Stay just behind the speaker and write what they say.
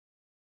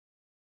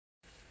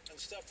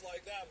stuff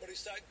like that, but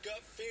it's that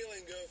gut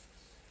feeling of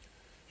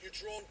you're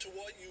drawn to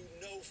what you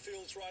know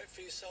feels right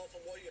for yourself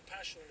and what you're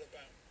passionate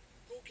about.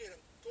 Go get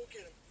him, go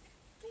get him,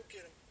 go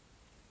get him,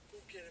 go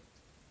get him.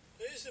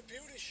 Here's the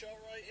beauty shot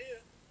right here.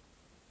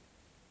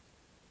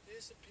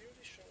 Here's the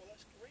beauty shot. Well,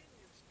 that's great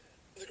news, man.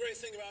 The great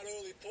thing about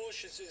early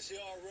Porsches is they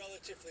are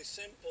relatively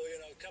simple, you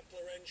know, a couple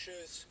of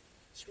wrenches,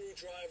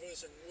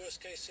 screwdrivers, and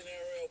worst case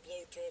scenario,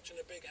 blowtorch and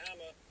a big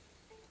hammer.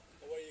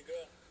 Away you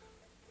go.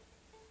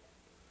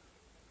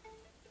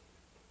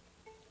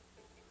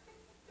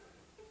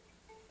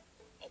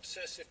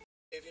 Obsessive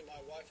behavior,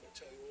 my wife will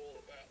tell you all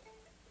about.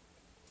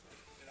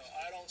 You know,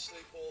 I don't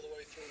sleep all the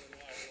way through the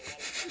night. A lot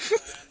of times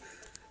I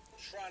am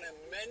trying to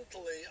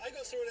mentally, I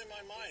go through it in my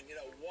mind, you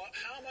know,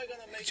 how am I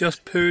going to make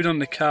just pooed on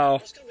the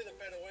car. What's going to be the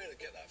better way to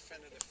get that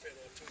fender to fit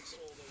or to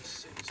install those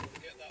seats or to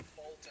get that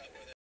bolt out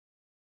with it?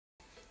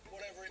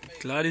 Whatever it may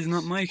be. Glad it's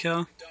not my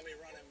car. Dummy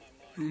run in my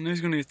mind. I know he's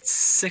going to get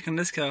sick on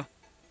this car.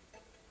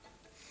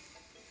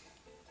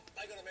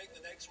 I got to make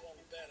the next one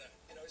better.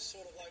 You know, it's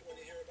sort of like when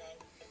you hear about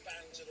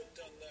bands that have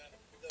done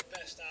their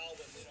best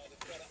album, you know,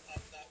 they've got to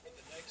up that with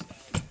the next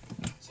album.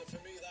 So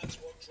for me, that's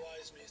what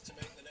drives me, is to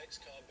make the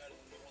next car better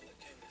than the one that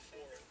came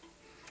before it.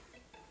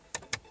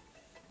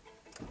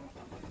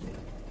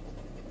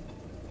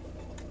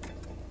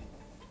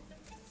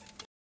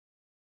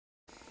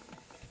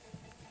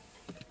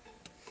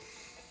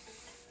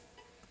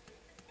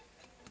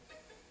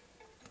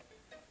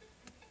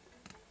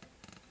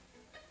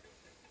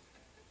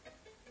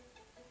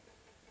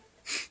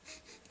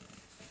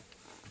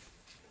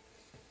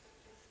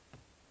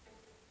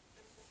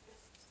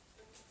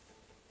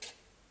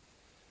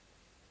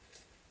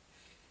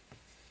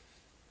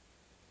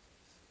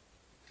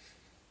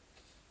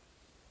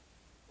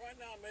 Right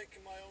now I'm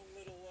making my own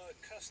little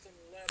custom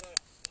leather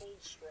pull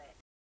strap.